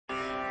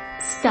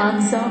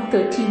Stanza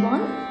 31.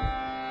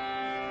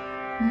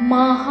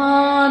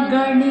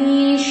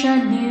 Mahaganesha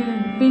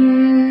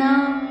nirbinna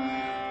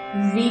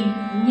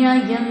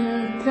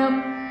vignayantra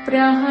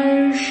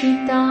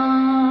praharshita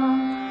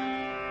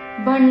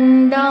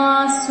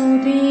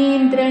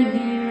Bandasurendra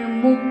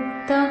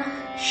nirmukta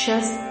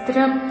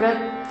shastra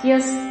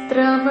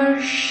pratyastra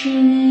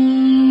varshini.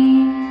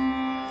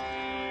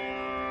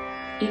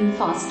 In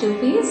faster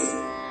pace.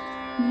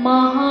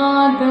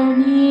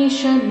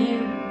 Mahaganesha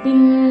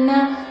nirbinna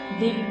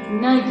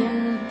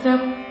vignayantra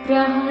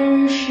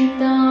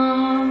praharshita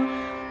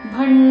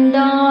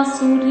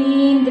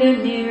Bhandasurendra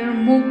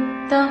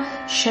nirmukta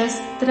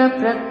shastra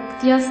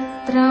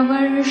pratyastra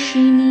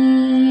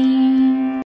varshini.